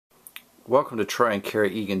Welcome to Troy and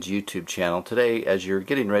Carrie Egan's YouTube channel. Today, as you're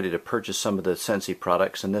getting ready to purchase some of the Scentsy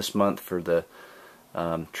products, and this month for the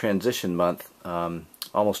transition month,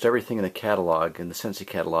 almost everything in the catalog, in the Scentsy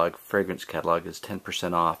catalog, fragrance catalog, is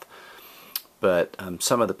 10% off. But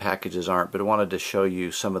some of the packages aren't. But I wanted to show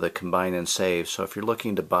you some of the combine and save. So if you're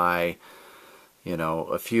looking to buy, you know,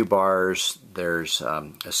 a few bars, there's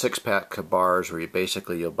a 6-pack of bars where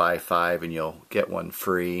you'll buy 5 and you'll get one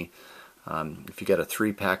free. If you get a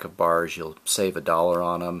 3-pack of bars, you'll save $1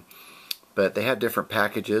 on them. But they have different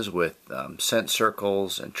packages with scent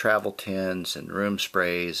circles and travel tins and room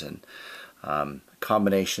sprays and a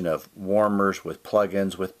combination of warmers with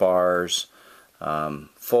plug-ins with bars,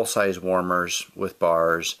 full-size warmers with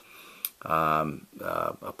bars,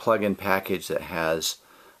 a plug-in package that has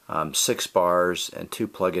 6 bars and 2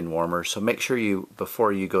 plug-in warmers. So make sure you,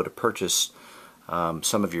 before you go to purchase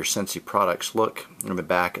some of your Scentsy products, look in the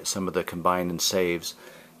back at some of the combine and saves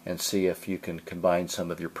and see if you can combine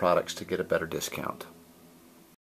some of your products to get a better discount.